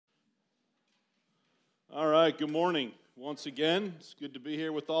All right, good morning once again. It's good to be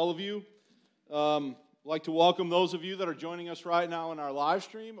here with all of you. I'd like to welcome those of you that are joining us right now in our live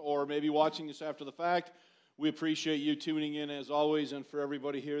stream or maybe watching this after the fact. We appreciate you tuning in as always, and for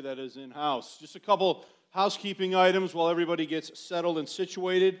everybody here that is in-house. Just a couple housekeeping items while everybody gets settled and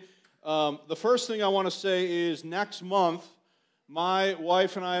situated. The first thing I want to say is next month, my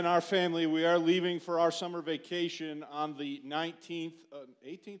wife and I and our family, we are leaving for our summer vacation on the 18th or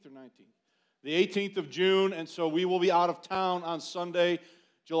 19th? The 18th of June, and so we will be out of town on Sunday,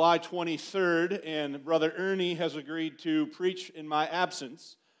 July 23rd, and Brother Ernie has agreed to preach in my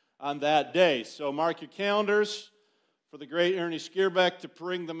absence on that day. So mark your calendars for the great Ernie Skierbeck to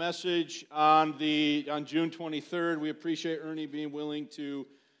bring the message on June 23rd. We appreciate Ernie being willing to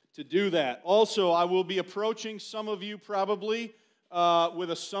do that. Also, I will be approaching some of you probably with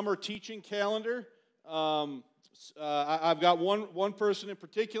a summer teaching calendar. I've got one person in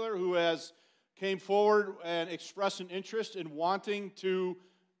particular who came forward and expressed an interest in wanting to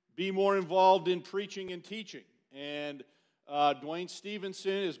be more involved in preaching and teaching. And Dwayne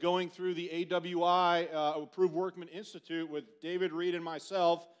Stevenson is going through the AWI, Approved Workman Institute, with David Reed and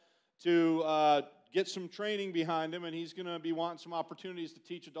myself to get some training behind him, and he's going to be wanting some opportunities to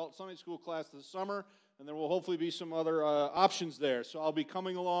teach adult Sunday school class this summer, and there will hopefully be some other options there. So I'll be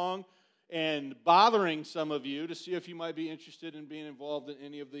coming along and bothering some of you to see if you might be interested in being involved in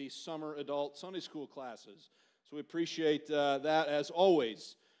any of the summer adult Sunday school classes. So we appreciate that as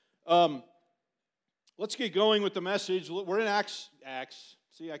always. Let's get going with the message. We're in Acts.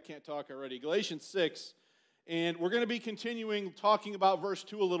 See, I can't talk already. Galatians 6. And we're going to be continuing talking about verse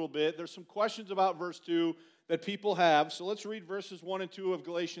 2 a little bit. There's some questions about verse 2 that people have. So let's read verses 1 and 2 of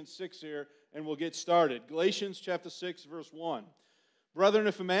Galatians 6 here, and we'll get started. Galatians chapter 6, verse 1. Brethren,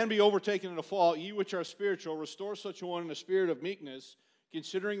 if a man be overtaken in a fault, ye which are spiritual, restore such a one in a spirit of meekness,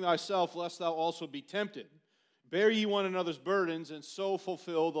 considering thyself, lest thou also be tempted. Bear ye one another's burdens, and so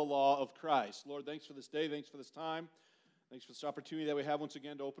fulfill the law of Christ. Lord, thanks for this day. Thanks for this time. Thanks for this opportunity that we have once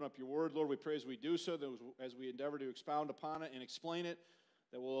again to open up your word. Lord, we pray as we do so, that as we endeavor to expound upon it and explain it,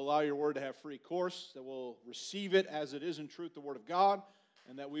 that we'll allow your word to have free course, that we'll receive it as it is in truth, the word of God,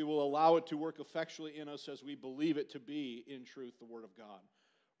 and that we will allow it to work effectually in us as we believe it to be, in truth, the Word of God.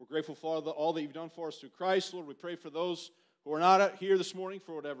 We're grateful for all that you've done for us through Christ. Lord, we pray for those who are not here this morning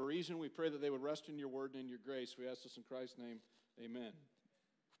for whatever reason. We pray that they would rest in your word and in your grace. We ask this in Christ's name. Amen.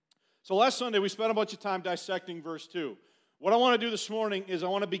 So last Sunday, we spent a bunch of time dissecting verse 2. What I want to do this morning is I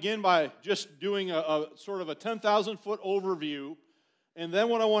want to begin by just doing a sort of a 10,000-foot overview, and then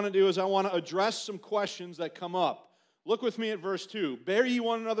what I want to do is I want to address some questions that come up. Look with me at verse 2. Bear ye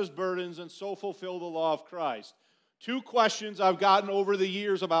one another's burdens, and so fulfill the law of Christ. Two questions I've gotten over the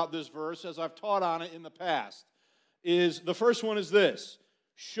years about this verse as I've taught on it in the past. The first one is this: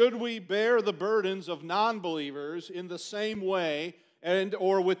 should we bear the burdens of non-believers in the same way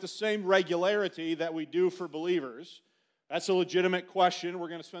or with the same regularity that we do for believers? That's a legitimate question. We're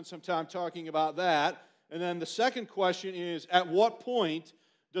going to spend some time talking about that. And then the second question is, at what point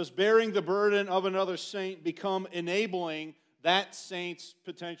does bearing the burden of another saint become enabling that saint's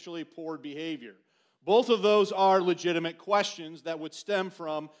potentially poor behavior? Both of those are legitimate questions that would stem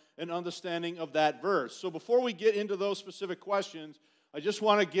from an understanding of that verse. So before we get into those specific questions, I just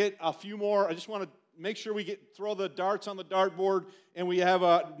want to get a few more. I just want to make sure we throw the darts on the dartboard and we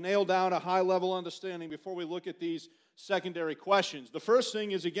have nailed down a high-level understanding before we look at these secondary questions. The first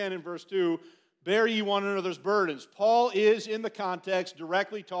thing is, again, in verse 2, bear ye one another's burdens. Paul is, in the context,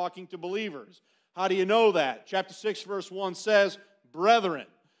 directly talking to believers. How do you know that? Chapter 6, verse 1 says, brethren.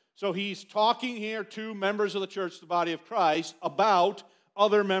 So he's talking here to members of the church, the body of Christ, about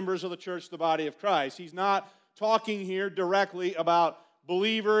other members of the church, the body of Christ. He's not talking here directly about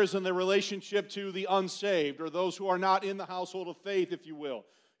believers and their relationship to the unsaved, or those who are not in the household of faith, if you will.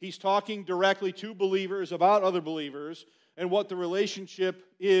 He's talking directly to believers about other believers, and what the relationship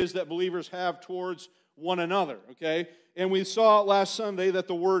is that believers have towards one another, okay? And we saw last Sunday that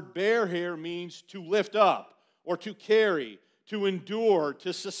the word bear here means to lift up, or to carry, to endure,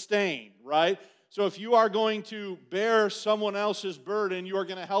 to sustain, right? So if you are going to bear someone else's burden, you are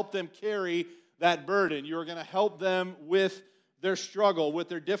going to help them carry that burden. You are going to help them with their struggle, with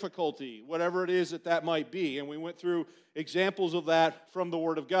their difficulty, whatever it is that might be. And we went through examples of that from the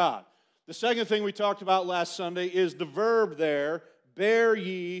Word of God. The second thing we talked about last Sunday is the verb there, bear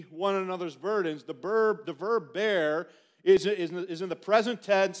ye one another's burdens. The verb bear is in the present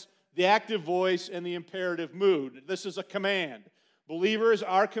tense, the active voice, and the imperative mood. This is a command. Believers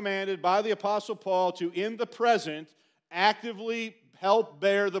are commanded by the Apostle Paul to, in the present, actively help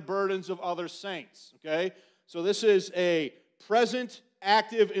bear the burdens of other saints. Okay? So this is a present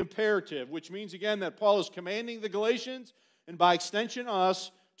active imperative, which means, again, that Paul is commanding the Galatians, and by extension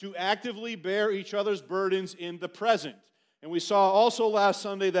us, to actively bear each other's burdens in the present. And we saw also last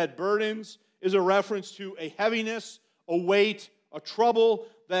Sunday that burdens is a reference to a heaviness, a weight, a trouble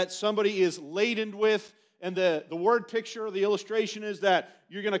that somebody is laden with. And the word picture, the illustration is that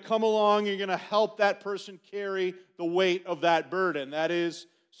you're going to come along, you're going to help that person carry the weight of that burden. That is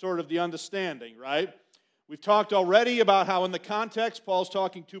sort of the understanding, right? We've talked already about how in the context, Paul's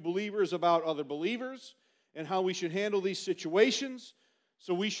talking to believers about other believers and how we should handle these situations.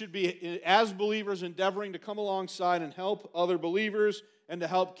 So we should be, as believers, endeavoring to come alongside and help other believers and to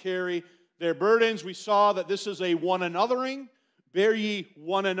help carry their burdens. We saw that this is a one anothering. Bear ye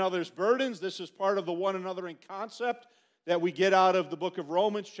one another's burdens. This is part of the one anothering concept that we get out of the book of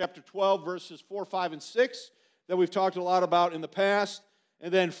Romans, chapter 12, verses 4, 5, and 6, that we've talked a lot about in the past.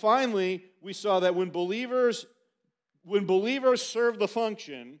 And then finally, we saw that when believers serve the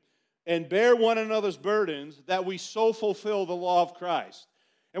function and bear one another's burdens, that we so fulfill the law of Christ.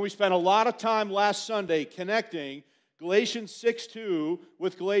 And we spent a lot of time last Sunday connecting Galatians 6:2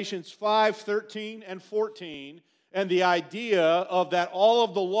 with Galatians 5:13 and 14, and the idea of that all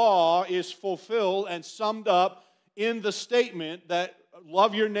of the law is fulfilled and summed up in the statement that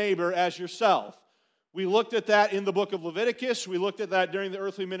love your neighbor as yourself. We looked at that in the book of Leviticus. We looked at that during the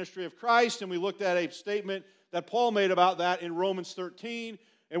earthly ministry of Christ, and we looked at a statement that Paul made about that in Romans 13.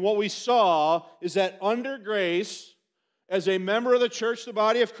 And what we saw is that under grace, as a member of the church, the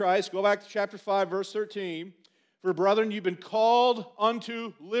body of Christ, go back to chapter 5, verse 13, for brethren, you've been called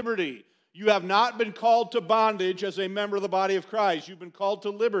unto liberty. You have not been called to bondage as a member of the body of Christ. You've been called to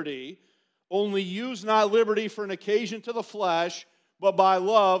liberty. Only use not liberty for an occasion to the flesh, but by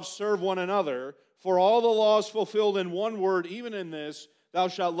love serve one another. For all the laws fulfilled in one word, even in this, thou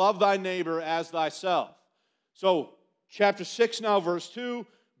shalt love thy neighbor as thyself. So, chapter 6 now, verse 2,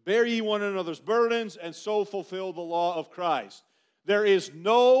 bear ye one another's burdens, and so fulfill the law of Christ. There is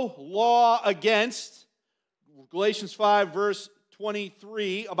no law against, Galatians 5, verse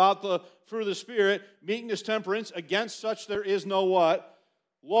 23, about the fruit of the Spirit, meekness, temperance. Against such there is no what?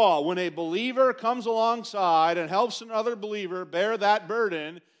 Law. When a believer comes alongside and helps another believer bear that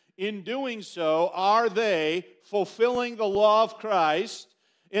burden, in doing so, are they fulfilling the law of Christ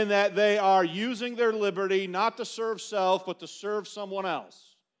in that they are using their liberty not to serve self, but to serve someone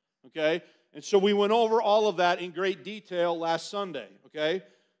else? Okay? And so we went over all of that in great detail last Sunday. Okay?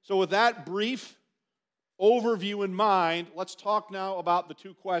 So with that brief overview in mind, let's talk now about the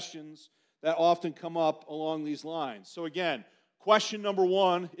two questions that often come up along these lines. So again, question number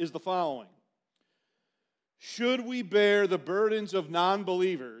one is the following. Should we bear the burdens of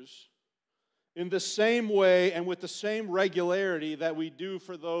non-believers in the same way and with the same regularity that we do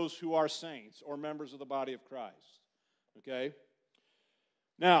for those who are saints or members of the body of Christ? Okay?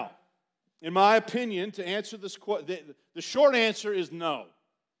 Now, in my opinion, to answer this question, the short answer is no.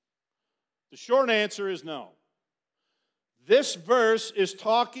 The short answer is no. This verse is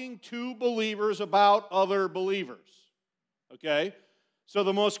talking to believers about other believers. Okay? So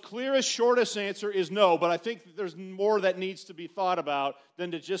the most clearest, shortest answer is no, but I think that there's more that needs to be thought about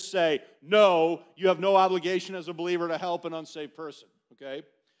than to just say, no, you have no obligation as a believer to help an unsaved person. Okay?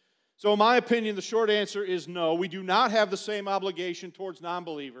 So in my opinion, the short answer is no. We do not have the same obligation towards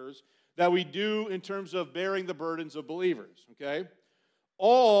non-believers that we do in terms of bearing the burdens of believers. Okay?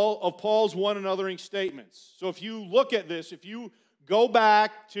 All of Paul's one anothering statements. So if you look at this, if you go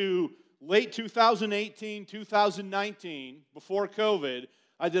back to late 2018, 2019, before COVID,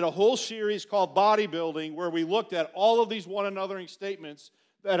 I did a whole series called Bodybuilding where we looked at all of these one anothering statements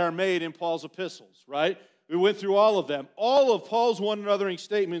that are made in Paul's epistles, right? We went through all of them. All of Paul's one anothering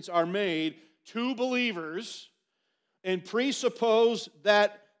statements are made to believers and presuppose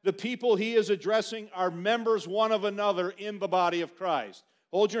that the people he is addressing are members one of another in the body of Christ.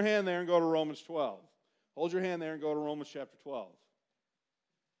 Hold your hand there and go to Romans 12. Hold your hand there and go to Romans chapter 12.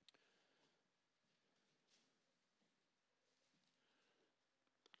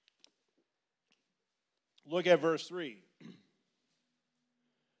 Look at verse 3.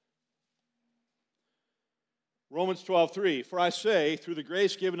 Romans 12:3. For I say, through the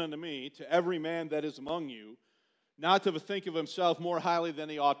grace given unto me, to every man that is among you, not to think of himself more highly than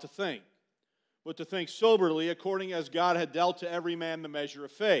he ought to think, but to think soberly, according as God had dealt to every man the measure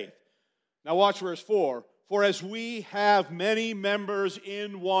of faith. Now watch verse 4. For as we have many members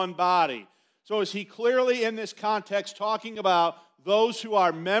in one body. So is he clearly in this context talking about those who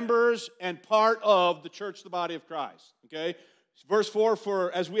are members and part of the church, the body of Christ. Okay? Verse 4,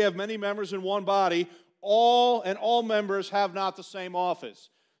 for as we have many members in one body, all members have not the same office.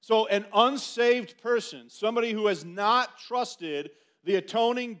 So an unsaved person, somebody who has not trusted the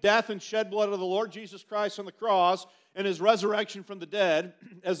atoning death and shed blood of the Lord Jesus Christ on the cross and his resurrection from the dead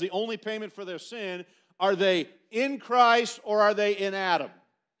as the only payment for their sin, are they in Christ or are they in Adam?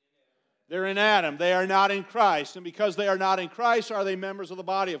 They're in Adam. They are not in Christ. And because they are not in Christ, are they members of the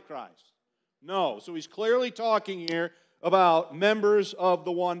body of Christ? No. So he's clearly talking here about members of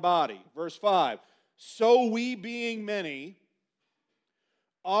the one body. Verse 5, so we being many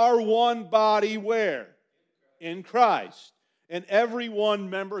are one body where? In Christ. And every one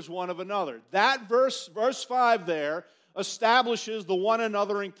members one of another. That verse 5 there establishes the one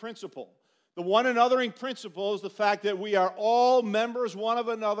anothering principle. The one anothering principle is the fact that we are all members one of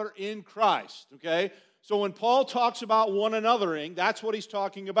another in Christ. Okay? So when Paul talks about one anothering, that's what he's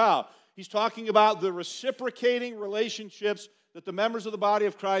talking about. He's talking about the reciprocating relationships that the members of the body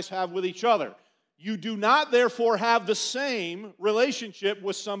of Christ have with each other. You do not, therefore, have the same relationship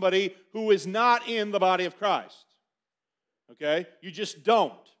with somebody who is not in the body of Christ. Okay? You just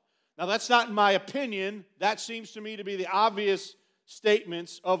don't. Now, that's not in my opinion. That seems to me to be the obvious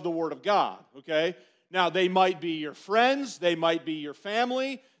statements of the Word of God. Okay? Now, they might be your friends. They might be your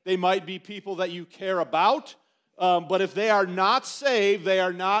family. They might be people that you care about. But if they are not saved, they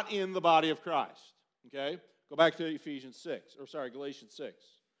are not in the body of Christ. Okay? Go back to Galatians 6.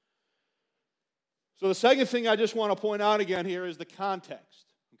 So the second thing I just want to point out again here is the context.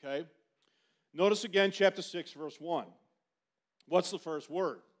 Okay? Notice again chapter 6, verse 1. What's the first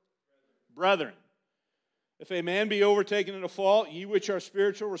word? Brethren. If a man be overtaken in a fault, ye which are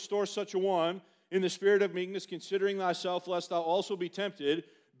spiritual, restore such a one in the spirit of meekness, considering thyself, lest thou also be tempted.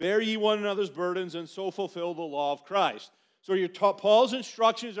 Bear ye one another's burdens, and so fulfill the law of Christ. So Paul's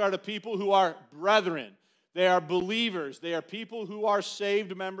instructions are to people who are brethren. They are believers. They are people who are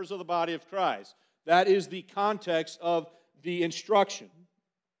saved members of the body of Christ. That is the context of the instruction.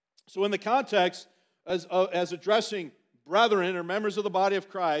 So in the context, as addressing brethren or members of the body of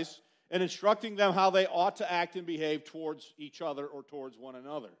Christ and instructing them how they ought to act and behave towards each other or towards one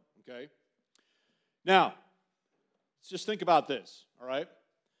another. Okay? Now, let's just think about this, all right?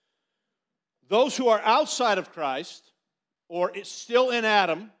 Those who are outside of Christ or still in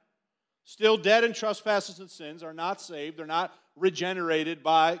Adam, still dead in trespasses and sins, are not saved. They're not regenerated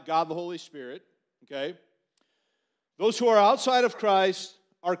by God the Holy Spirit. Okay? Those who are outside of Christ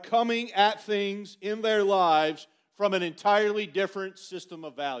are coming at things in their lives from an entirely different system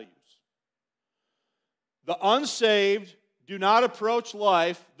of values. The unsaved do not approach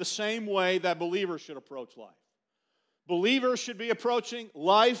life the same way that believers should approach life. Believers should be approaching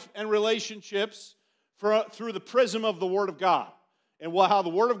life and relationships through the prism of the Word of God and how the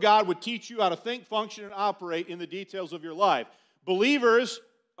Word of God would teach you how to think, function, and operate in the details of your life. Believers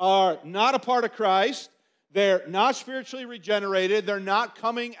are not a part of Christ. They're not spiritually regenerated. They're not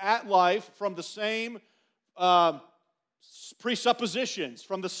coming at life from the same presuppositions,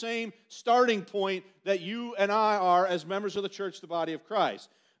 from the same starting point that you and I are as members of the church, the body of Christ.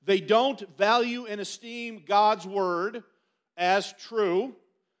 They don't value and esteem God's Word as true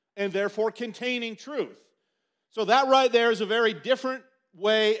and therefore containing truth. So that right there is a very different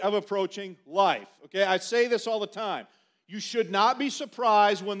way of approaching life. Okay, I say this all the time. You should not be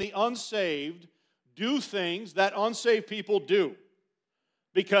surprised when the unsaved do things that unsaved people do,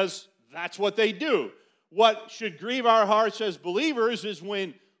 because that's what they do. What should grieve our hearts as believers is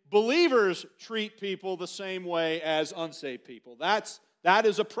when believers treat people the same way as unsaved people. That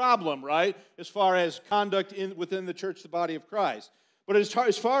is a problem, right, as far as conduct within the church, the body of Christ. But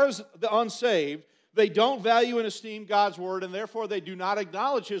as far as the unsaved, they don't value and esteem God's Word, and therefore they do not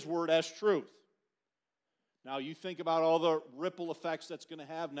acknowledge His Word as truth. Now, you think about all the ripple effects that's going to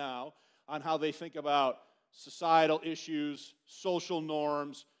have now on how they think about societal issues, social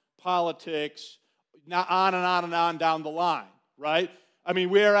norms, politics, on and on and on down the line, right? I mean,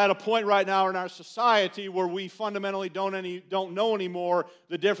 we are at a point right now in our society where we fundamentally don't know anymore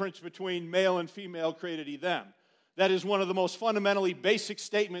the difference between male and female created He them. That is one of the most fundamentally basic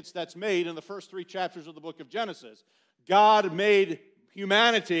statements that's made in the first 3 chapters of the book of Genesis. God made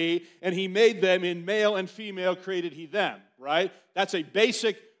humanity, and He made them in male and female created He them, right? That's a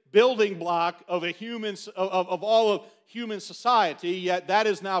basic building block of all of human society, yet that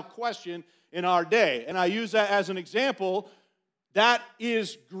is now questioned in our day. And I use that as an example. That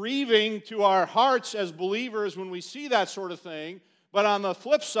is grieving to our hearts as believers when we see that sort of thing, but on the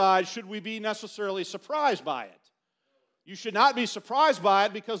flip side, should we be necessarily surprised by it? You should not be surprised by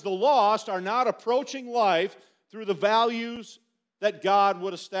it because the lost are not approaching life through the values that God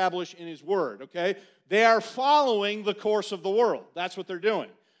would establish in His Word, okay? They are following the course of the world. That's what they're doing.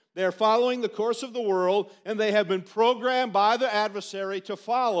 They're following the course of the world, and they have been programmed by the adversary to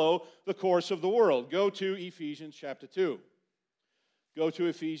follow the course of the world. Go to Ephesians chapter 2. Go to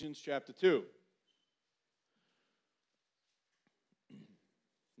Ephesians chapter 2.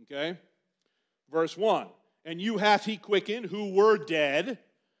 Okay? Verse 1. And you hath he quickened who were dead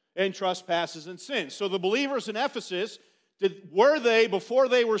in trespasses and sins. So the believers in Ephesus, were they, before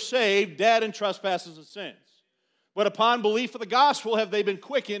they were saved, dead in trespasses and sins? But upon belief of the gospel have they been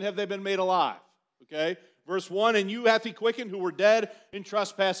quickened, have they been made alive. Okay? Verse 1, and you hath he quickened who were dead in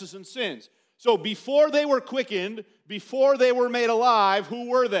trespasses and sins. So before they were quickened, before they were made alive, who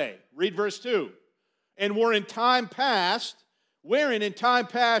were they? Read verse 2. And were in time past, wherein in time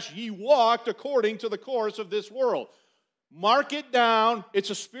past ye walked according to the course of this world. Mark it down. It's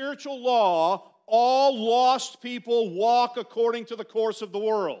a spiritual law. All lost people walk according to the course of the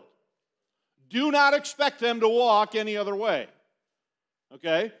world. Do not expect them to walk any other way.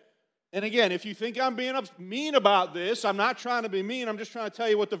 Okay? And again, if you think I'm being mean about this, I'm not trying to be mean. I'm just trying to tell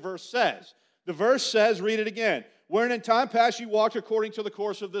you what the verse says. The verse says, read it again. Wherein in time past you walked according to the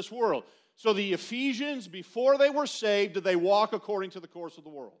course of this world. So the Ephesians, before they were saved, did they walk according to the course of the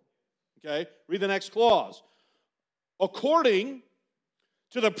world? Okay? Read the next clause. According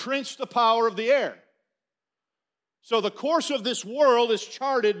to the prince, the power of the air. So the course of this world is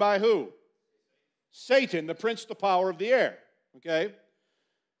charted by who? Satan, the prince, the power of the air. Okay?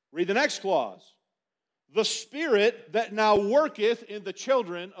 Read the next clause. The spirit that now worketh in the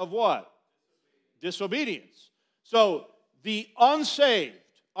children of what? Disobedience. So the unsaved,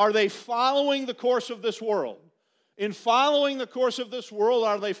 are they following the course of this world? In following the course of this world,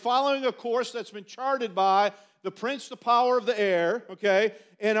 are they following a course that's been charted by the prince, the power of the air, okay?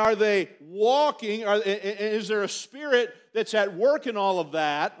 And are they walking, is there a spirit that's at work in all of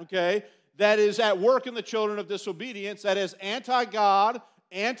that, okay? That is at work in the children of disobedience, that is anti-God,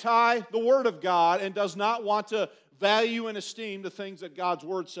 anti the Word of God, and does not want to value and esteem the things that God's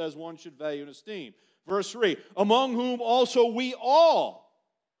Word says one should value and esteem. Verse 3, among whom also we all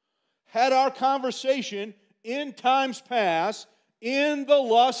had our conversation in times past in the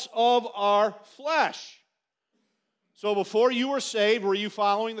lusts of our flesh. So before you were saved, were you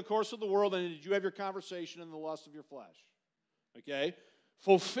following the course of the world, and did you have your conversation in the lust of your flesh? Okay?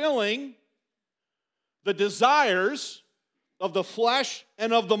 Fulfilling the desires of the flesh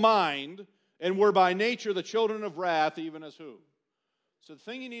and of the mind, and were by nature the children of wrath, even as who? So the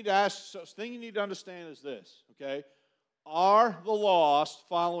thing you need to understand is this, okay? Are the lost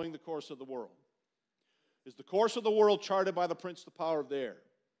following the course of the world? Is the course of the world charted by the prince, the power of the air?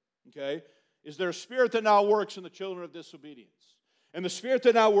 Okay? Is there a spirit that now works in the children of disobedience? And the spirit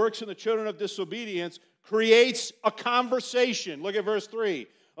that now works in the children of disobedience creates a conversation. Look at verse 3.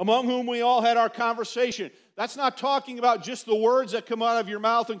 Among whom we all had our conversation. That's not talking about just the words that come out of your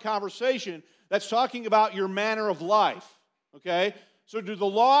mouth in conversation. That's talking about your manner of life. Okay? So do the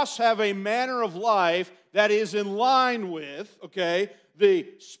lost have a manner of life that is in line with, okay, the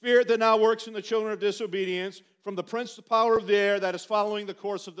spirit that now works in the children of disobedience, from the prince, the power of the air, that is following the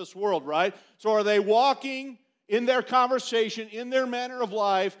course of this world, right? So are they walking in their conversation, in their manner of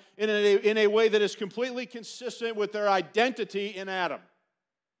life, in a way that is completely consistent with their identity in Adam?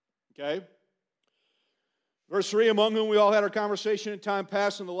 Okay? Verse 3, among whom we all had our conversation in time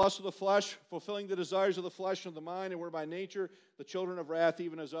past in the lust of the flesh, fulfilling the desires of the flesh and of the mind, and were by nature the children of wrath,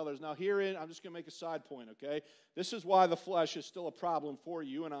 even as others. Now herein, I'm just going to make a side point, okay? This is why the flesh is still a problem for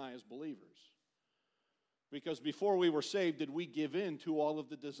you and I as believers. Because before we were saved, did we give in to all of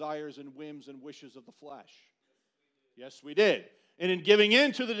the desires and whims and wishes of the flesh? Yes, we did. And in giving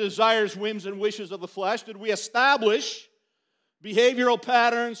in to the desires, whims, and wishes of the flesh, did we establish behavioral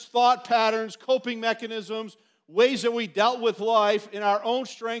patterns, thought patterns, coping mechanisms, ways that we dealt with life in our own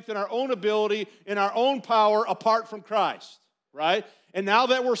strength, in our own ability, in our own power apart from Christ, right? And now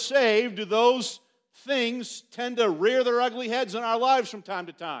that we're saved, do those things tend to rear their ugly heads in our lives from time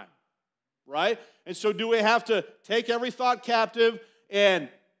to time, right? And so do we have to take every thought captive and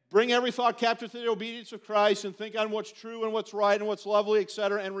bring every thought captive to the obedience of Christ and think on what's true and what's right and what's lovely,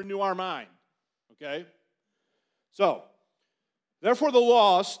 etc., and renew our mind, okay? So, therefore, the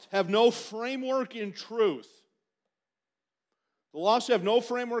lost have no framework in truth. The lost have no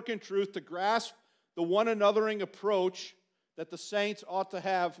framework in truth to grasp the one anothering approach that the saints ought to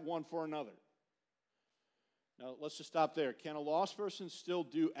have one for another. Now, let's just stop there. Can a lost person still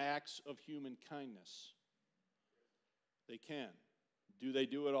do acts of human kindness? They can. Do they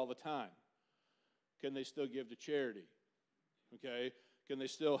do it all the time? Can they still give to charity? Okay? Can they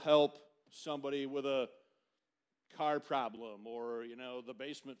still help somebody with a car problem or, the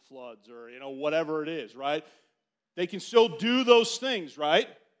basement floods or, whatever it is, right? They can still do those things, right?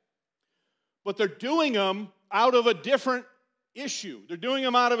 But they're doing them out of a different issue. They're doing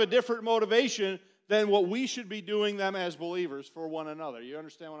them out of a different motivation than what we should be doing them as believers for one another. You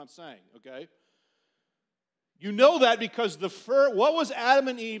understand what I'm saying, okay? You know that because what was Adam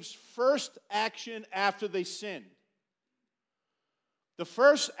and Eve's first action after they sinned? The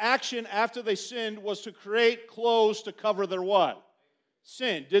first action after they sinned was to create clothes to cover their what?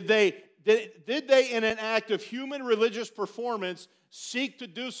 Sin. Did they, in an act of human religious performance, seek to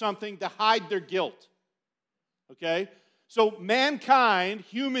do something to hide their guilt? Okay? So mankind,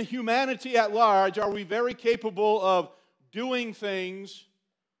 humanity at large, are we very capable of doing things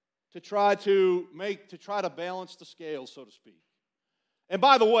to try to balance the scales, so to speak? And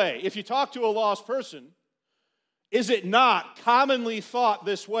by the way, if you talk to a lost person, is it not commonly thought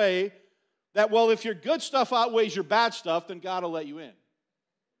this way that, well, if your good stuff outweighs your bad stuff, then God will let you in?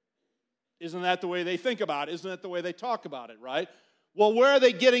 Isn't that the way they think about it? Isn't that the way they talk about it, right? Well, where are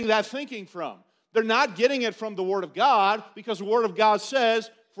they getting that thinking from? They're not getting it from the Word of God, because the Word of God says,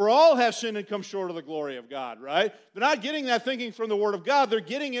 for all have sinned and come short of the glory of God, right? They're not getting that thinking from the Word of God. They're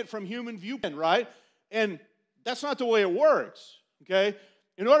getting it from human viewpoint, right? And that's not the way it works, okay?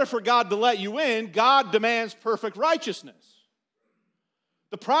 In order for God to let you in, God demands perfect righteousness.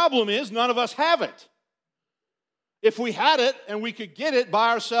 The problem is none of us have it. If we had it and we could get it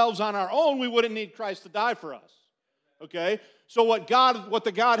by ourselves on our own, we wouldn't need Christ to die for us, okay? So what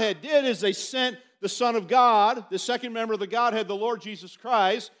the Godhead did is they sent the Son of God, the second member of the Godhead, the Lord Jesus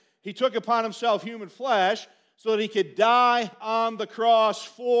Christ. He took upon himself human flesh so that he could die on the cross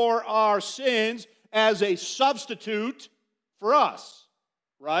for our sins as a substitute for us,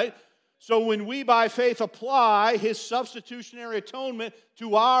 right? So when we by faith apply his substitutionary atonement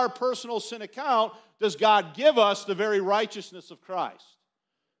to our personal sin account, does God give us the very righteousness of Christ?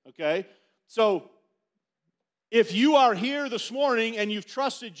 Okay? So if you are here this morning and you've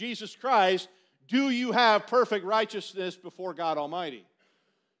trusted Jesus Christ, do you have perfect righteousness before God Almighty?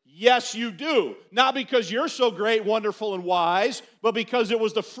 Yes, you do. Not because you're so great, wonderful, and wise, but because it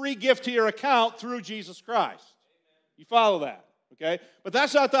was the free gift to your account through Jesus Christ. You follow that, okay? But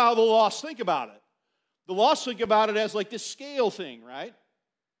that's not how the lost think about it. The lost think about it as like this scale thing, right?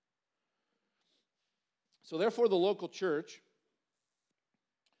 So therefore, the local church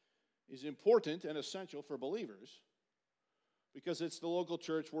is important and essential for believers because it's the local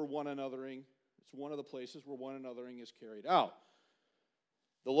church where one anothering, it's one of the places where one anothering is carried out.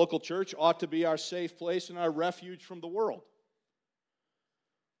 The local church ought to be our safe place and our refuge from the world.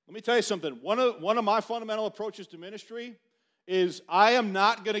 Let me tell you something. One of my fundamental approaches to ministry is I am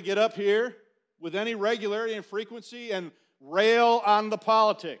not going to get up here with any regularity and frequency and rail on the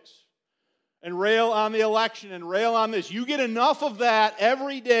politics and rail on the election and rail on this. You get enough of that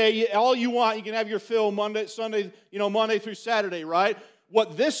every day, all you want. You can have your fill Monday through Saturday, right?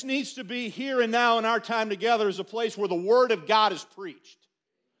 What this needs to be here and now in our time together is a place where the Word of God is preached.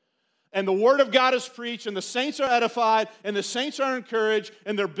 And the Word of God is preached, and the saints are edified, and the saints are encouraged,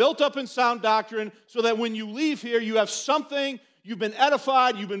 and they're built up in sound doctrine so that when you leave here, you have something, you've been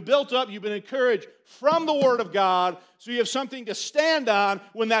edified, you've been built up, you've been encouraged from the Word of God, so you have something to stand on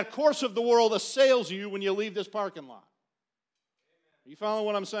when that course of the world assails you when you leave this parking lot. Are you following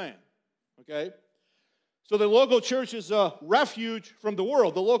what I'm saying? Okay? So the local church is a refuge from the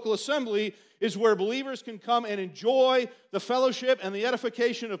world. The local assembly is where believers can come and enjoy the fellowship and the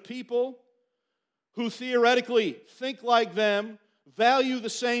edification of people who theoretically think like them, value the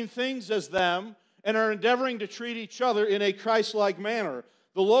same things as them, and are endeavoring to treat each other in a Christ-like manner.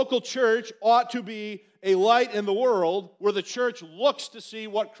 The local church ought to be a light in the world where the church looks to see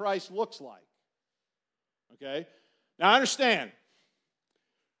what Christ looks like. Okay? Now understand,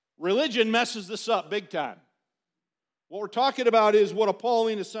 religion messes this up big time. What we're talking about is what a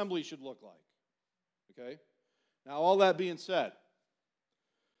Pauline assembly should look like. Okay? Now, all that being said,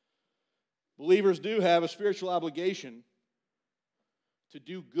 believers do have a spiritual obligation to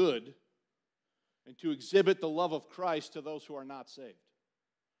do good and to exhibit the love of Christ to those who are not saved.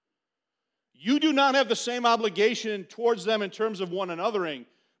 You do not have the same obligation towards them in terms of one anothering,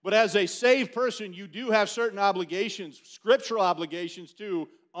 but as a saved person, you do have certain obligations, scriptural obligations to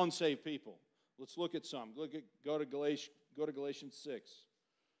unsaved people. Let's look at some. Go to Galatians 6.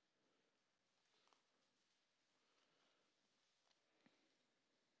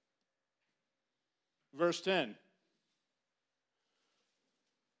 Verse 10.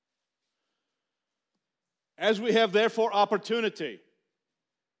 As we have therefore opportunity,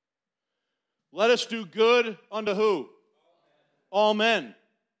 let us do good unto who? All men.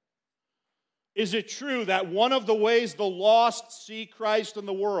 Is it true that one of the ways the lost see Christ in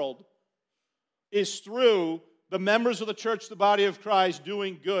the world is through the members of the church, the body of Christ,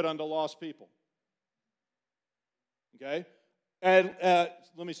 doing good unto lost people? Okay? And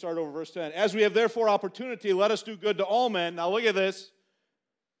let me start over verse 10. As we have therefore opportunity, let us do good to all men. Now look at this.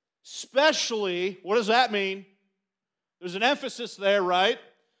 Especially, what does that mean? There's an emphasis there, right?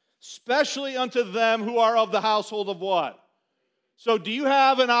 Especially unto them who are of the household of what? So do you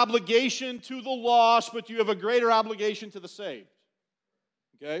have an obligation to the lost, but you have a greater obligation to the saved?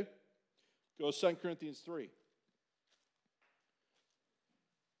 Okay? Go to 2 Corinthians 3.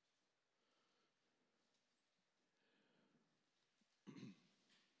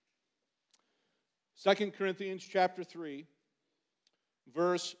 2 Corinthians chapter 3,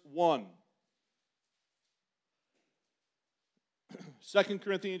 verse 1. 2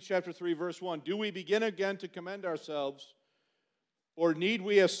 Corinthians chapter 3, verse 1. Do we begin again to commend ourselves, or need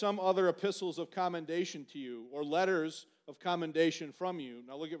we as some other epistles of commendation to you, or letters of commendation from you?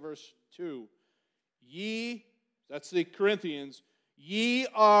 Now look at verse 2. Ye, that's the Corinthians, ye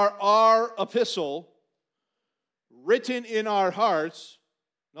are our epistle, written in our hearts.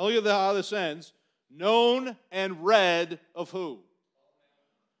 Now look at how this ends. Known and read of who?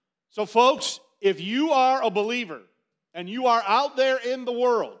 So folks, if you are a believer and you are out there in the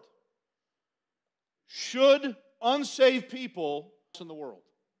world, should unsaved people in the world?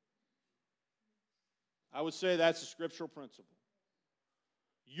 I would say that's a scriptural principle.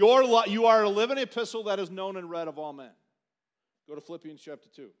 You are to live an epistle that is known and read of all men. Go to Philippians chapter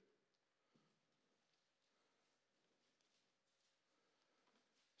 2.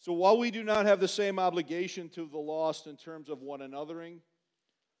 So while we do not have the same obligation to the lost in terms of one anothering,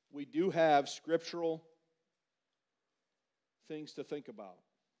 we do have scriptural things to think about.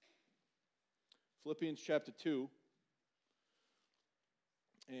 Philippians chapter 2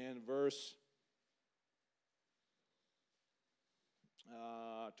 and verse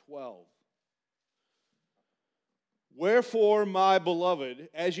 12. Wherefore, my beloved,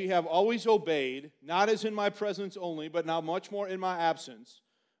 as ye have always obeyed, not as in my presence only, but now much more in my absence,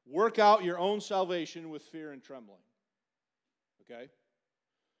 work out your own salvation with fear and trembling. Okay?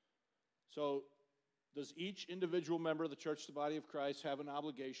 So, does each individual member of the church, the body of Christ, have an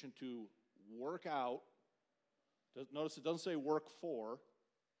obligation to work out? Notice it doesn't say work for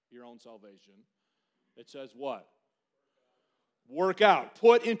your own salvation. It says what? Work out.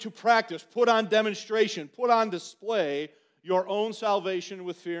 Put into practice, put on demonstration, put on display your own salvation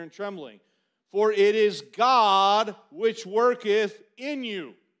with fear and trembling. For it is God which worketh in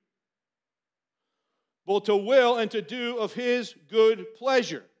you, both to will and to do of his good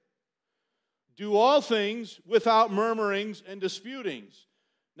pleasure. Do all things without murmurings and disputings.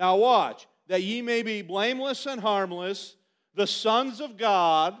 Now watch, that ye may be blameless and harmless, the sons of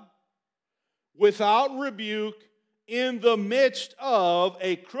God, without rebuke, in the midst of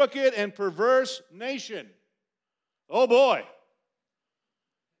a crooked and perverse nation. Oh boy.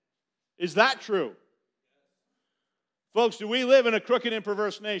 Is that true? Folks, do we live in a crooked and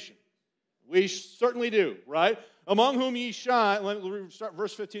perverse nation? We certainly do, right? Among whom ye shine, let me start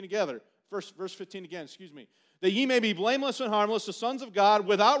verse 15 together. Verse 15 again, excuse me. That ye may be blameless and harmless, the sons of God,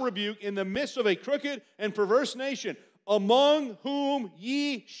 without rebuke, in the midst of a crooked and perverse nation, among whom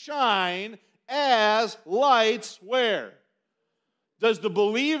ye shine as lights where? Does the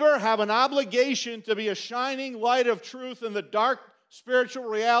believer have an obligation to be a shining light of truth in the dark spiritual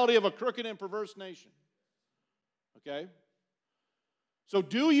reality of a crooked and perverse nation? Okay? So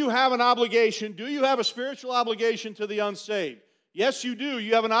do you have an obligation? Do you have a spiritual obligation to the unsaved? Yes, you do.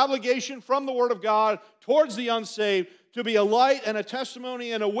 You have an obligation from the Word of God towards the unsaved to be a light and a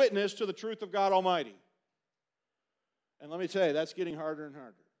testimony and a witness to the truth of God Almighty. And let me tell you, that's getting harder and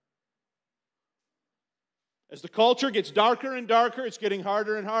harder. As the culture gets darker and darker, it's getting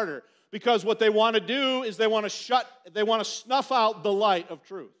harder and harder. Because what they want to do is they want to snuff out the light of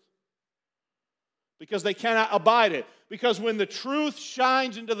truth. Because they cannot abide it. Because when the truth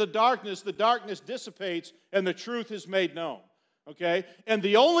shines into the darkness dissipates and the truth is made known. Okay? And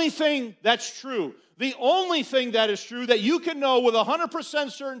the only thing that's true, the only thing that is true that you can know with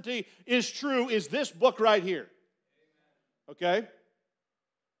 100% certainty is true is this book right here. Okay?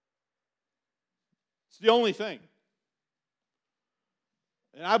 It's the only thing.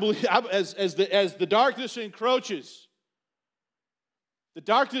 And I believe as the darkness encroaches, the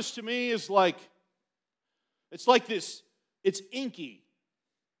darkness to me is like, it's like this, it's inky.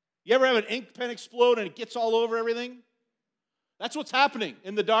 You ever have an ink pen explode and it gets all over everything? That's what's happening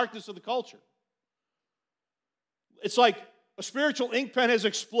in the darkness of the culture. It's like a spiritual ink pen has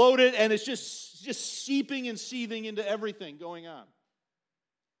exploded and it's just seeping and seething into everything going on.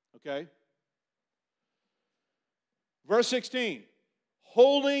 Okay? Verse 16,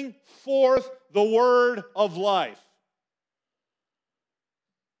 holding forth the word of life.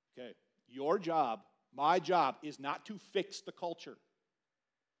 Okay, your job my job is not to fix the culture.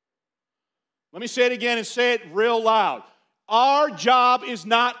 Let me say it again and say it real loud. Our job is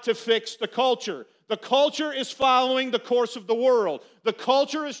not to fix the culture. The culture is following the course of the world. The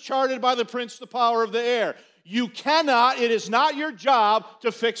culture is charted by the prince, the power of the air. You cannot, it is not your job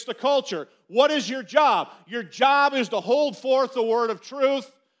to fix the culture. What is your job? Your job is to hold forth the word of truth,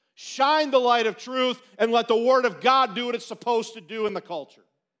 shine the light of truth, and let the word of God do what it's supposed to do in the culture.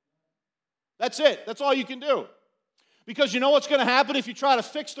 That's it. That's all you can do. Because you know what's going to happen if you try to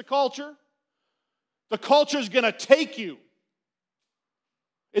fix the culture? The culture is going to take you.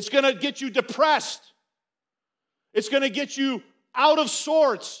 It's going to get you depressed. It's going to get you out of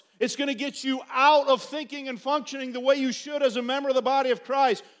sorts. It's going to get you out of thinking and functioning the way you should as a member of the body of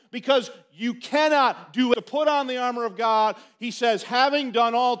Christ, because you cannot do it. To put on the armor of God, he says, having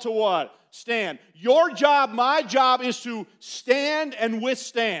done all to what? Stand. Your job, my job, is to stand and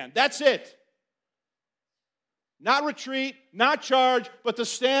withstand. That's it. Not retreat, not charge, but to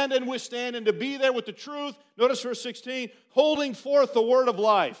stand and withstand and to be there with the truth. Notice verse 16, holding forth the word of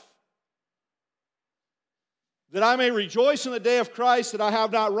life, that I may rejoice in the day of Christ, that I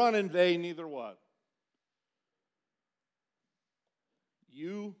have not run in vain, neither what?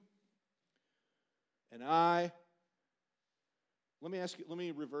 You and I. Let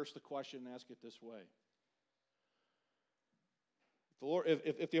me reverse the question and ask it this way.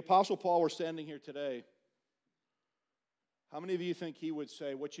 If the Apostle Paul were standing here today, how many of you think he would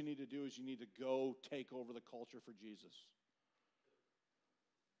say, what you need to do is you need to go take over the culture for Jesus?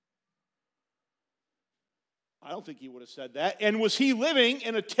 I don't think he would have said that. And was he living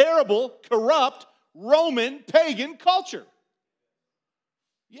in a terrible, corrupt, Roman, pagan culture?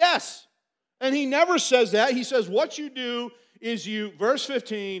 Yes. And he never says that. He says, what you do is you, verse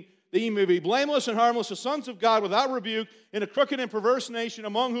 15, that ye may be blameless and harmless, the sons of God without rebuke, in a crooked and perverse nation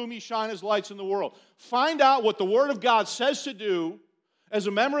among whom ye shine as lights in the world. Find out what the Word of God says to do as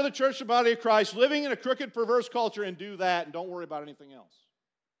a member of the church, the body of Christ, living in a crooked, perverse culture, and do that, and don't worry about anything else.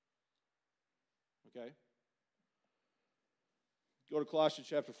 Okay? Go to Colossians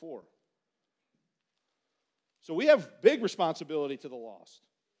chapter 4. So we have big responsibility to the lost.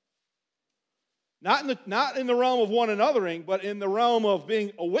 Not in the realm of one anothering, but in the realm of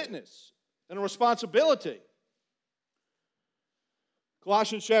being a witness and a responsibility.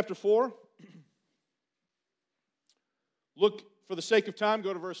 Colossians chapter 4. Look, for the sake of time,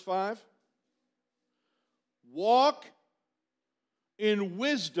 go to verse 5. Walk in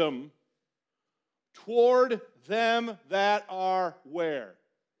wisdom toward them that are where?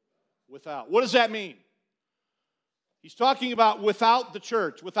 Without. What does that mean? He's talking about without the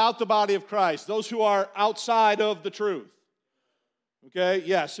church, without the body of Christ, those who are outside of the truth. Okay,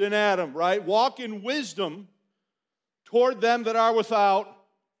 yes, in Adam, right? Walk in wisdom toward them that are without,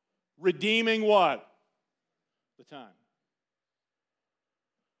 redeeming what? The time.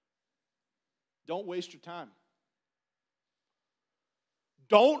 Don't waste your time.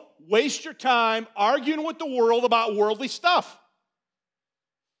 Don't waste your time arguing with the world about worldly stuff.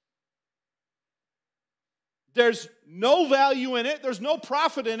 There's no value in it. There's no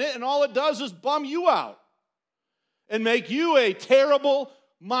profit in it. And all it does is bum you out and make you a terrible,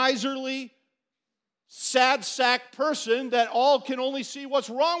 miserly, sad sack person that all can only see what's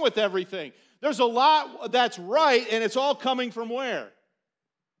wrong with everything. There's a lot that's right, and it's all coming from where?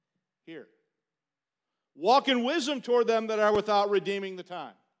 Here. Walk in wisdom toward them that are without, redeeming the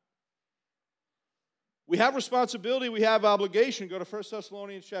time. We have responsibility. We have obligation. Go to 1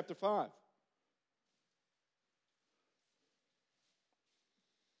 Thessalonians chapter 5.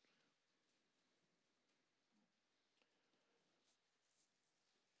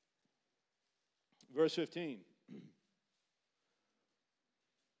 Verse 15.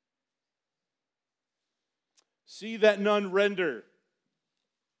 See that none render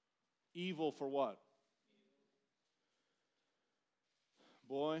evil for what?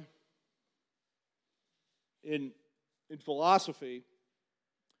 Boy, in philosophy,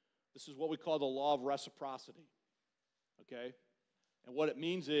 this is what we call the law of reciprocity. Okay? And what it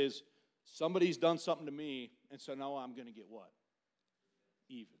means is somebody's done something to me, and so now I'm going to get what?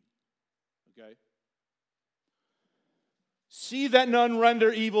 Even. Okay? See that none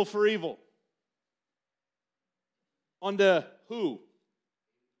render evil for evil. Unto who?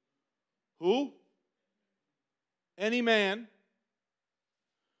 Who? Any man.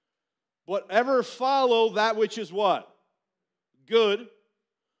 But ever follow that which is what? Good.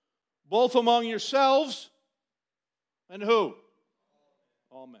 Both among yourselves and who?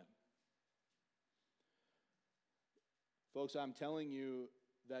 All men. Folks, I'm telling you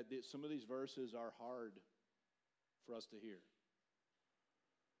that some of these verses are hard for us to hear.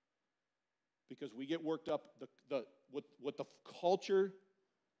 because we get worked up. What the culture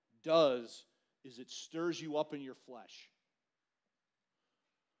does is it stirs you up in your flesh.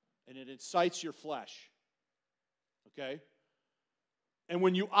 And it incites your flesh. Okay? And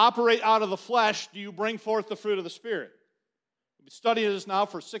when you operate out of the flesh, do you bring forth the fruit of the Spirit? We've been studying this now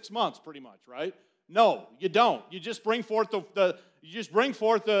for 6 months, pretty much, right? No, you don't. You just bring forth the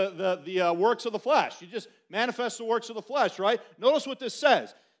works of the flesh. You just manifest the works of the flesh, right? Notice what this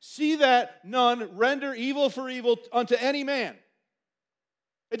says. See that none render evil for evil unto any man.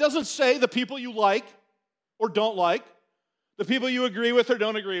 It doesn't say the people you like or don't like, the people you agree with or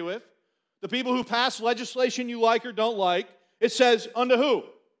don't agree with, the people who pass legislation you like or don't like. It says, unto who?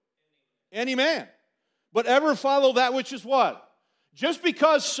 Any man. But ever follow that which is what? Just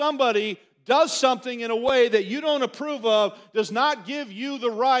because somebody does something in a way that you don't approve of does not give you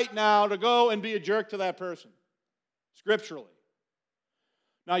the right now to go and be a jerk to that person, scripturally.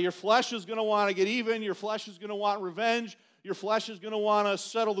 Now, your flesh is going to want to get even. Your flesh is going to want revenge. Your flesh is going to want to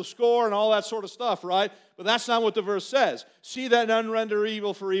settle the score and all that sort of stuff, right? But that's not what the verse says. See that none render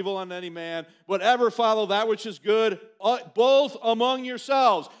evil for evil unto any man, but ever follow that which is good, both among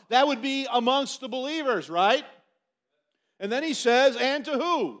yourselves. That would be amongst the believers, right? And then he says, and to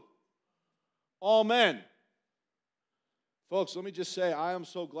who? All men. Folks, let me just say, I am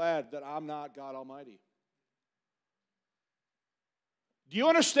so glad that I'm not God Almighty. Do you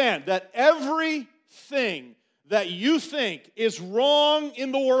understand that everything that you think is wrong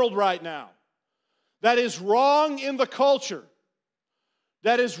in the world right now, that is wrong in the culture,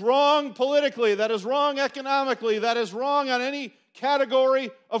 that is wrong politically, that is wrong economically, that is wrong on any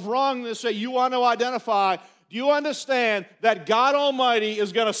category of wrongness that you want to identify, do you understand that God Almighty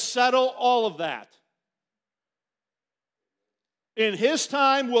is going to settle all of that? In His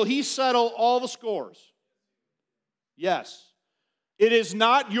time, will He settle all the scores? Yes. It is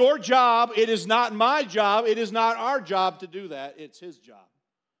not your job, it is not my job, it is not our job to do that, it's His job.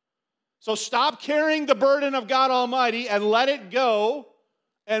 So stop carrying the burden of God Almighty and let it go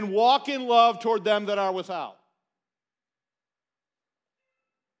and walk in love toward them that are without.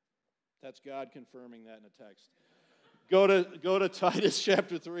 That's God confirming that in the text. Go to Titus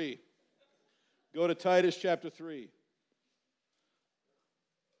chapter 3. Go to Titus chapter 3.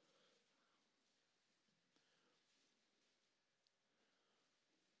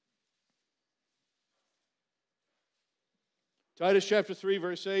 Titus chapter 3,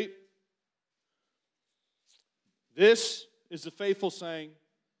 verse 8. This is the faithful saying,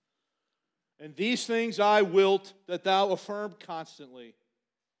 and these things I wilt that thou affirm constantly,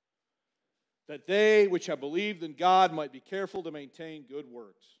 that they which have believed in God might be careful to maintain good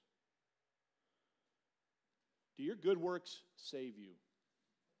works. Do your good works save you?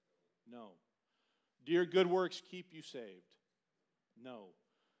 No. Do your good works keep you saved? No.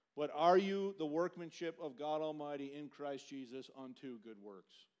 But are you the workmanship of God Almighty in Christ Jesus unto good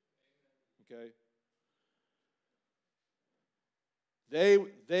works? Okay?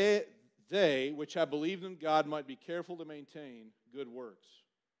 They which have believed in God might be careful to maintain good works.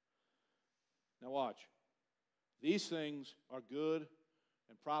 Now watch. These things are good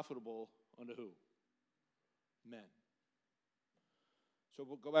and profitable unto who? Men. So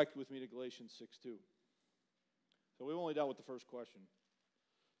go back with me to Galatians 6:2. So we've only dealt with the first question.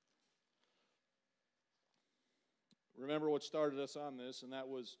 Remember what started us on this, and that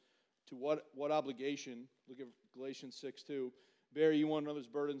was to what obligation, look at Galatians 6:2, bear you one another's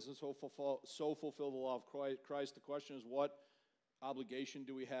burdens and so fulfill the law of Christ. The question is, what obligation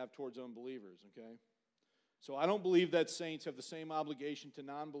do we have towards unbelievers, okay? So I don't believe that saints have the same obligation to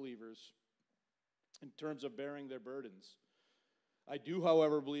non-believers in terms of bearing their burdens. I do,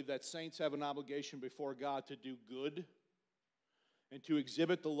 however, believe that saints have an obligation before God to do good and to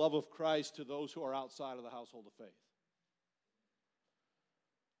exhibit the love of Christ to those who are outside of the household of faith.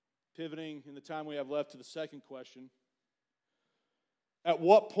 Pivoting in the time we have left to the second question, at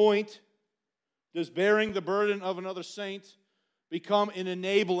what point does bearing the burden of another saint become an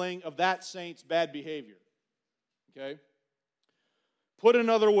enabling of that saint's bad behavior? Okay? Put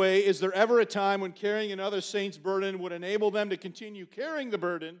another way, is there ever a time when carrying another saint's burden would enable them to continue carrying the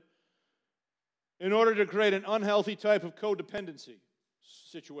burden in order to create an unhealthy type of codependency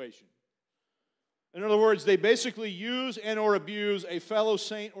situation? In other words, they basically use and or abuse a fellow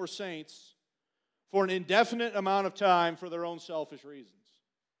saint or saints for an indefinite amount of time for their own selfish reasons.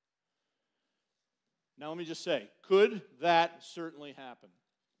 Now let me just say, could that certainly happen?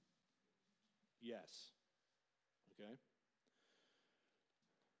 Yes. Okay.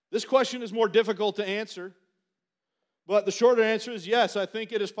 This question is more difficult to answer, but the shorter answer is yes. I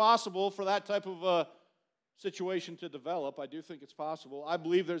think it is possible for that type of situation to develop. I do think it's possible. I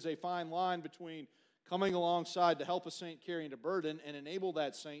believe there's a fine line between coming alongside to help a saint carrying a burden and enable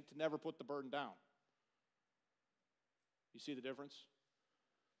that saint to never put the burden down. You see the difference?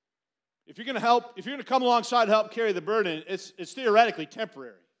 If you're going to come alongside to help carry the burden, it's theoretically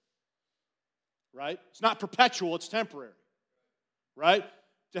temporary. Right? It's not perpetual, it's temporary. Right?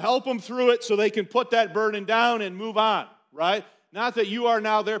 To help them through it so they can put that burden down and move on. Right? Not that you are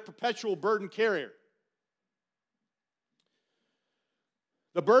now their perpetual burden carrier.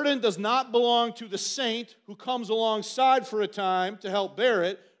 The burden does not belong to the saint who comes alongside for a time to help bear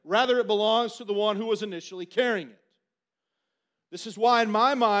it. Rather, it belongs to the one who was initially carrying it. This is why, in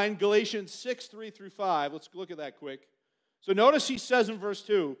my mind, Galatians 6, 3 through 5, let's look at that quick. So notice he says in verse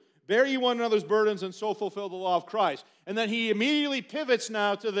 2, bear ye one another's burdens and so fulfill the law of Christ. And then he immediately pivots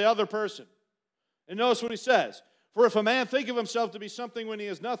now to the other person. And notice what he says. For if a man think of himself to be something when he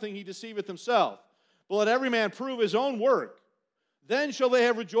is nothing, he deceiveth himself. But let every man prove his own work. Then shall they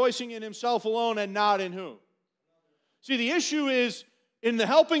have rejoicing in himself alone and not in whom? See, the issue is, in the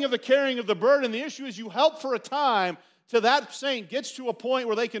helping of the carrying of the burden, the issue is you help for a time till that saint gets to a point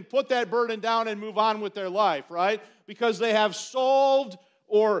where they can put that burden down and move on with their life, right? Because they have solved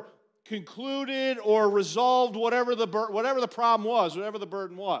or concluded or resolved whatever the problem was, whatever the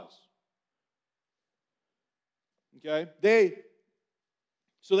burden was. Okay?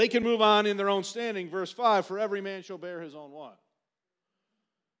 So they can move on in their own standing. Verse 5, for every man shall bear his own what?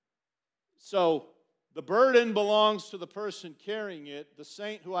 So the burden belongs to the person carrying it. The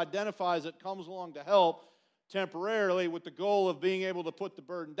saint who identifies it comes along to help temporarily with the goal of being able to put the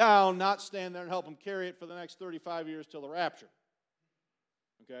burden down, not stand there and help them carry it for the next 35 years till the rapture.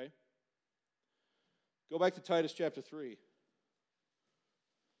 Okay? Go back to Titus chapter 3.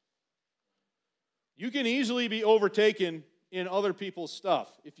 You can easily be overtaken in other people's stuff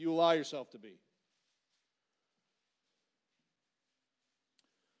if you allow yourself to be.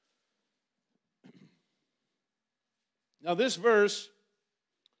 Now, this verse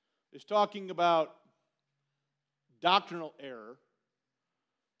is talking about doctrinal error,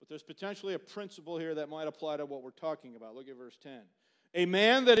 but there's potentially a principle here that might apply to what we're talking about. Look at verse 10. A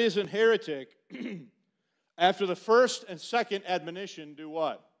man that is an heretic, after the first and second admonition, do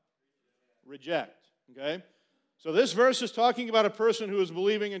what? Reject. Okay? So this verse is talking about a person who is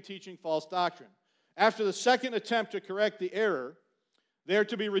believing and teaching false doctrine. After the second attempt to correct the error, they are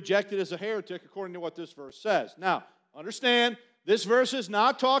to be rejected as a heretic according to what this verse says. Now, understand, this verse is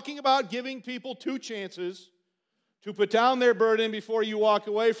not talking about giving people two chances to put down their burden before you walk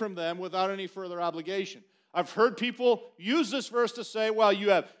away from them without any further obligation. I've heard people use this verse to say, well,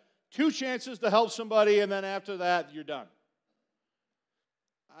 you have two chances to help somebody, and then after that, you're done.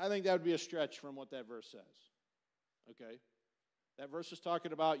 I think that would be a stretch from what that verse says. Okay? That verse is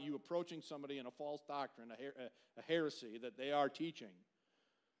talking about you approaching somebody in a false doctrine, a heresy that they are teaching.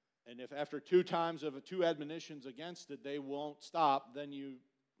 And if after two admonitions against it, they won't stop, then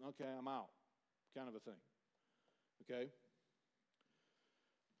okay, I'm out, kind of a thing. Okay?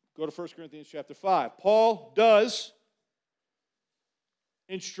 Go to 1 Corinthians chapter 5. Paul does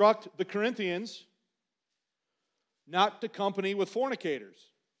instruct the Corinthians not to company with fornicators.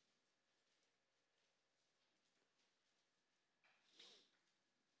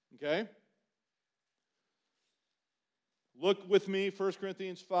 Okay? Look with me, 1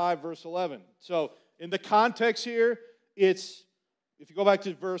 Corinthians 5, verse 11. So, in the context here, if you go back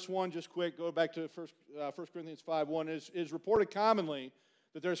to verse 1 just quick, go back to 1 Corinthians 5, 1, is reported commonly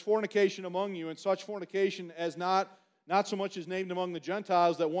that there's fornication among you, and such fornication as not so much as named among the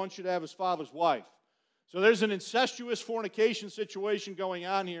Gentiles, that one should have his father's wife. So there's an incestuous fornication situation going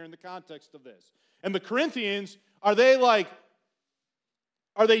on here in the context of this. And the Corinthians, are they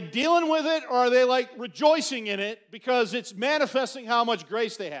dealing with it, or are they like rejoicing in it because it's manifesting how much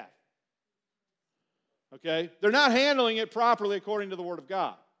grace they have? Okay? They're not handling it properly according to the Word of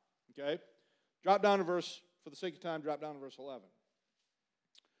God. Okay? Drop down to for the sake of time, drop down to verse 11.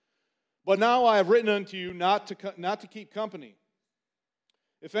 But now I have written unto you not to keep company.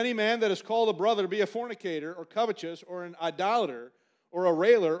 If any man that is called a brother be a fornicator, or covetous, or an idolater, or a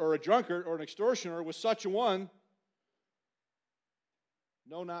railer, or a drunkard, or an extortioner, with such a one,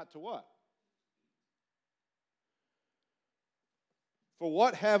 know not to what? For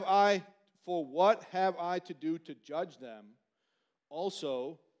what have I to do to judge them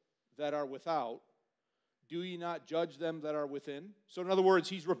also that are without? Do ye not judge them that are within? So in other words,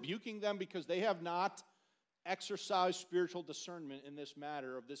 he's rebuking them because they have not exercised spiritual discernment in this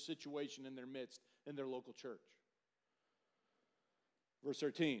matter of this situation in their midst, in their local church. Verse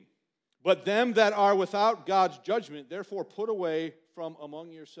 13. But them that are without, God's judgment, therefore put away from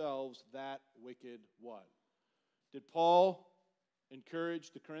among yourselves that wicked what? did Paul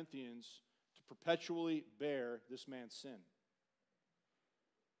encourage the Corinthians to perpetually bear this man's sin.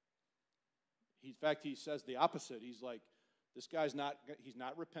 In fact, he says the opposite. He's like, this guy's he's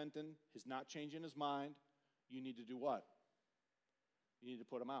not repentant. He's not changing his mind. You need to do what? You need to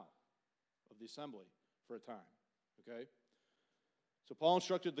put him out of the assembly for a time. Okay? So Paul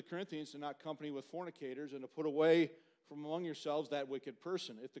instructed the Corinthians to not company with fornicators and to put away from among yourselves that wicked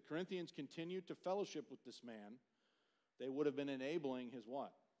person. If the Corinthians continued to fellowship with this man, they would have been enabling his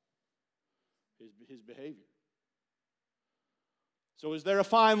what? His behavior. So is there a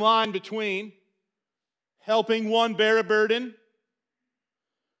fine line between helping one bear a burden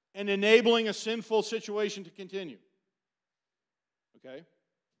and enabling a sinful situation to continue? Okay?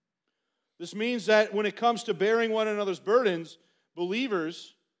 This means that when it comes to bearing one another's burdens,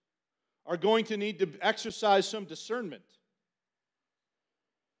 believers are going to need to exercise some discernment.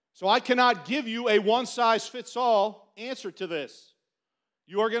 So I cannot give you a one-size-fits-all answer to this.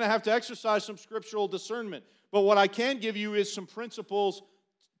 You are going to have to exercise some scriptural discernment. But what I can give you is some principles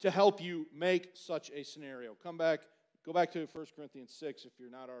to help you make such a scenario. Go back to 1 Corinthians 6 if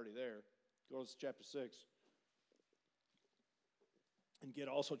you're not already there. Go to chapter 6. And get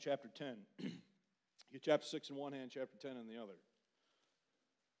also chapter 10. Get chapter 6 in one hand, chapter 10 in the other.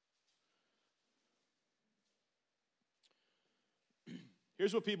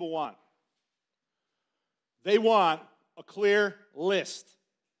 Here's what people want. They want a clear list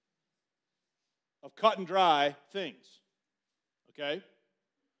of cut and dry things. Okay?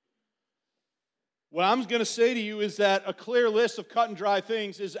 What I'm going to say to you is that a clear list of cut and dry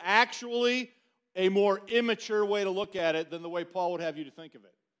things is actually a more immature way to look at it than the way Paul would have you to think of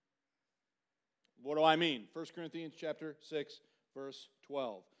it. What do I mean? 1 Corinthians chapter 6, verse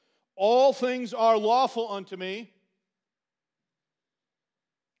 12. All things are lawful unto me,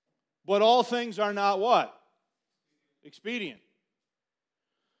 but all things are not what? Expedient.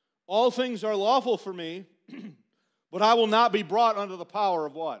 All things are lawful for me, but I will not be brought under the power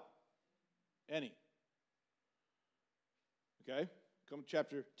of what? Any. Okay? Come to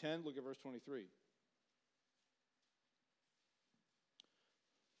chapter 10, look at verse 23.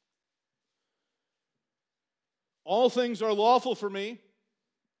 All things are lawful for me,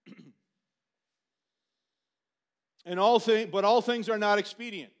 but all things are not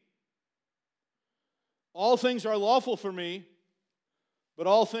expedient. All things are lawful for me, but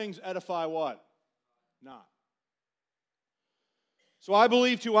all things edify what? Not. So I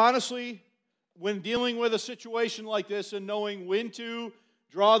believe to honestly, when dealing with a situation like this and knowing when to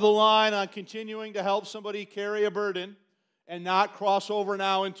draw the line on continuing to help somebody carry a burden and not cross over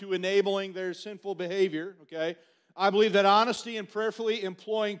now into enabling their sinful behavior, okay? I believe that honesty and prayerfully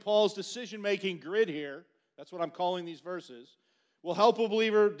employing Paul's decision-making grid here, that's what I'm calling these verses, will help a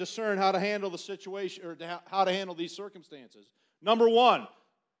believer discern how to handle the situation or how to handle these circumstances. Number one,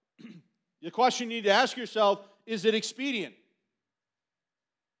 the question you need to ask yourself, is it expedient?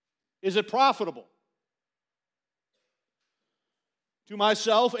 Is it profitable to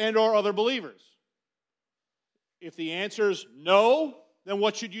myself and or other believers? If the answer is no, then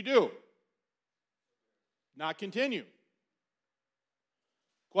what should you do? Not continue.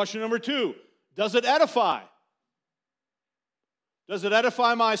 Question number two, does it edify? Does it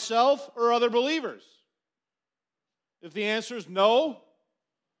edify myself or other believers? If the answer is no,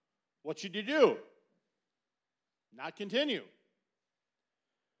 what should you do? Not continue.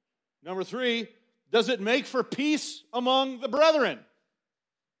 Number three, does it make for peace among the brethren?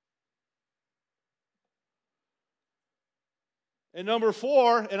 And number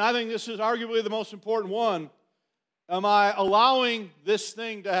four, and I think this is arguably the most important one, am I allowing this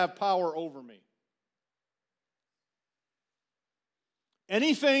thing to have power over me?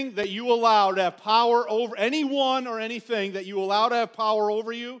 Anything that you allow to have power over, anyone or anything that you allow to have power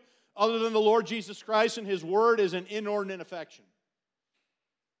over you, other than the Lord Jesus Christ and His Word, is an inordinate affection.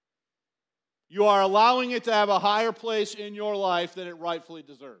 You are allowing it to have a higher place in your life than it rightfully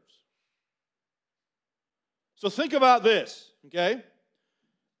deserves. So think about this, okay?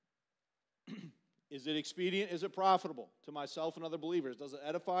 Is it expedient? Is it profitable to myself and other believers? Does it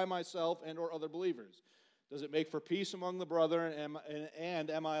edify myself and or other believers? Does it make for peace among the brethren, and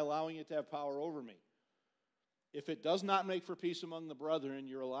am I allowing it to have power over me? If it does not make for peace among the brethren,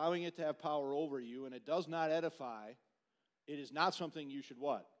 you're allowing it to have power over you, and it does not edify, it is not something you should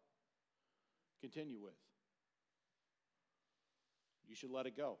what? Continue with. You should let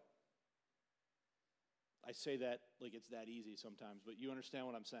it go. I say that like it's that easy sometimes, but you understand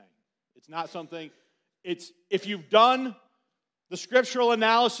what I'm saying. It's not something, if you've done the scriptural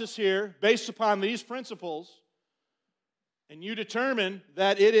analysis here based upon these principles, and you determine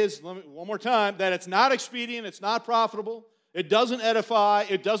that it is, one more time, that it's not expedient, it's not profitable, it doesn't edify,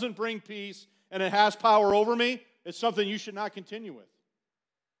 it doesn't bring peace, and it has power over me, it's something you should not continue with.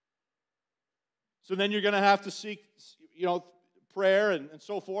 So then you're going to have to seek, prayer and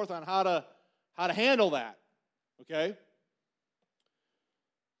so forth on how to handle that. Okay?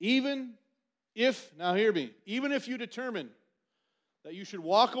 Even if you determine that you should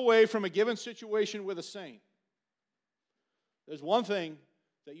walk away from a given situation with a saint, there's one thing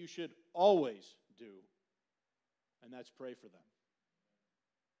that you should always do, and that's pray for them.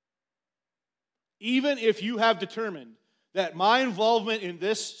 Even if you have determined that my involvement in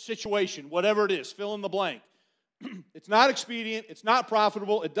this situation, whatever it is, fill in the blank, it's not expedient, it's not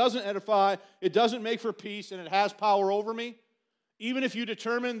profitable, it doesn't edify, it doesn't make for peace, and it has power over me, even if you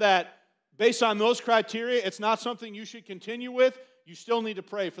determine that based on those criteria, it's not something you should continue with, you still need to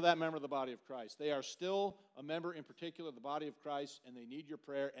pray for that member of the body of Christ. They are still a member in particular of the body of Christ, and they need your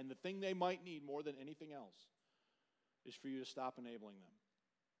prayer, and the thing they might need more than anything else is for you to stop enabling them.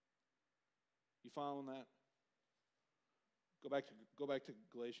 You following that? Go back to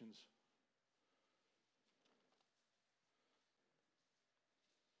Galatians.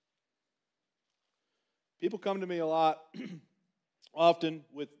 People come to me a lot, often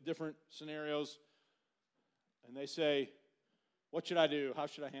with different scenarios, and they say, what should I do? How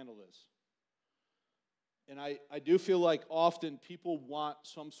should I handle this? And I do feel like often people want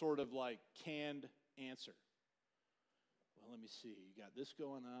some sort of like canned answer. Well, let me see. You got this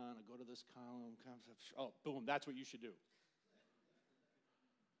going on. I go to this column. Oh, boom, that's what you should do.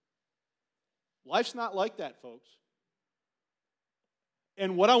 Life's not like that, folks.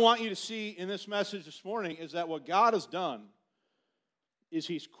 And what I want you to see in this message this morning is that what God has done is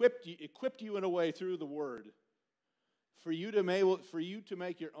He's equipped you in a way through the Word for you to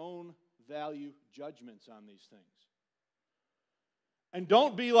make your own value judgments on these things. And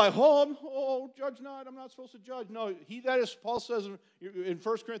don't be like, judge not, I'm not supposed to judge. No, Paul says in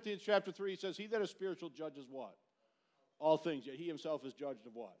 1 Corinthians chapter 3, he says, he that is spiritual judges what? All things, yet he himself is judged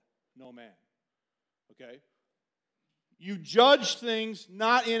of what? No man. Okay? You judge things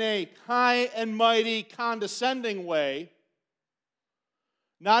not in a high and mighty, condescending way,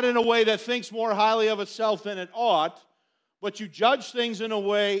 not in a way that thinks more highly of itself than it ought, but you judge things in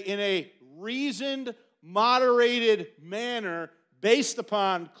a reasoned, moderated manner based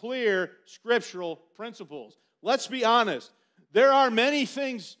upon clear scriptural principles. Let's be honest. There are many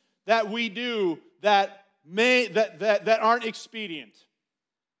things that we do that aren't expedient.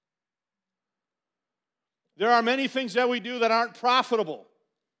 There are many things that we do that aren't profitable.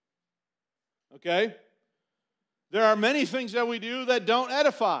 Okay? There are many things that we do that don't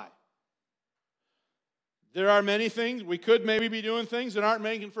edify. There are many things, we could maybe be doing things that aren't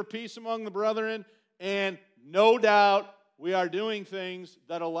making for peace among the brethren, and no doubt we are doing things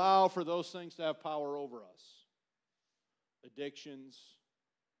that allow for those things to have power over us. Addictions,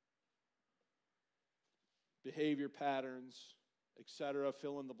 behavior patterns, etc.,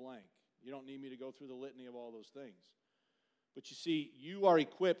 fill in the blank. You don't need me to go through the litany of all those things. But you see, you are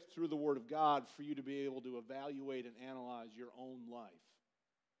equipped through the Word of God for you to be able to evaluate and analyze your own life.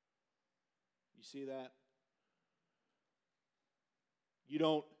 You see that? You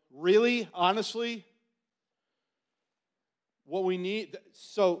don't really, honestly, what we need,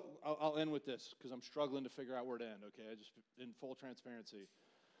 so I'll end with this because I'm struggling to figure out where to end, okay? Just in full transparency.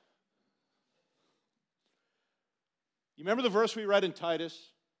 You remember the verse we read in Titus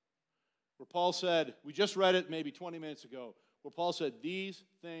where Paul said, we just read it maybe 20 minutes ago, where Paul said, these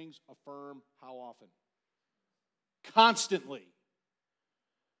things affirm how often? Constantly.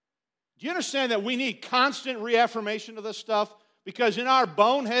 Do you understand that we need constant reaffirmation of this stuff? Because in our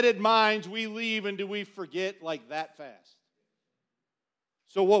boneheaded minds, we leave and do we forget like that fast.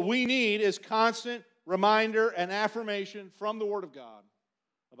 So what we need is constant reminder and affirmation from the Word of God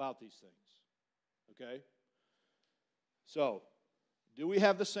about these things. Okay? So, do we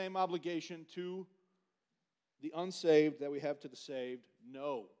have the same obligation to the unsaved that we have to the saved?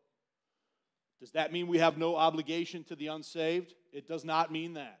 No. Does that mean we have no obligation to the unsaved? It does not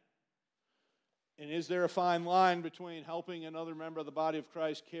mean that. And is there a fine line between helping another member of the body of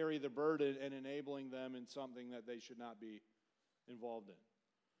Christ carry the burden and enabling them in something that they should not be involved in?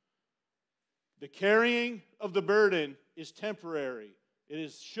 The carrying of the burden is temporary.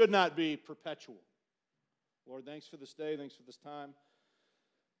 It should not be perpetual. Lord, thanks for this day. Thanks for this time.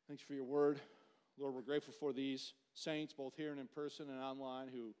 Thanks for your word. Lord, we're grateful for these saints, both here and in person and online,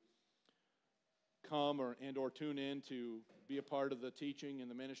 who come or tune in to be a part of the teaching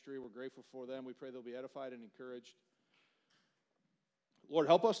and the ministry. We're grateful for them. We pray they'll be edified and encouraged. Lord,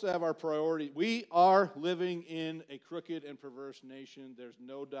 help us to have our priority. We are living in a crooked and perverse nation. There's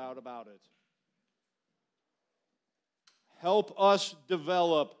no doubt about it. Help us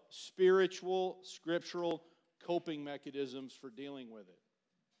develop spiritual, scriptural coping mechanisms for dealing with it.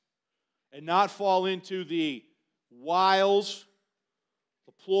 And not fall into the wiles,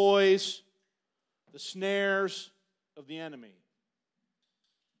 the ploys, the snares of the enemy.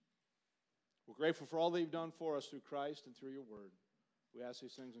 We're grateful for all that you've done for us through Christ and through your word. We ask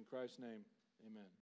these things in Christ's name. Amen.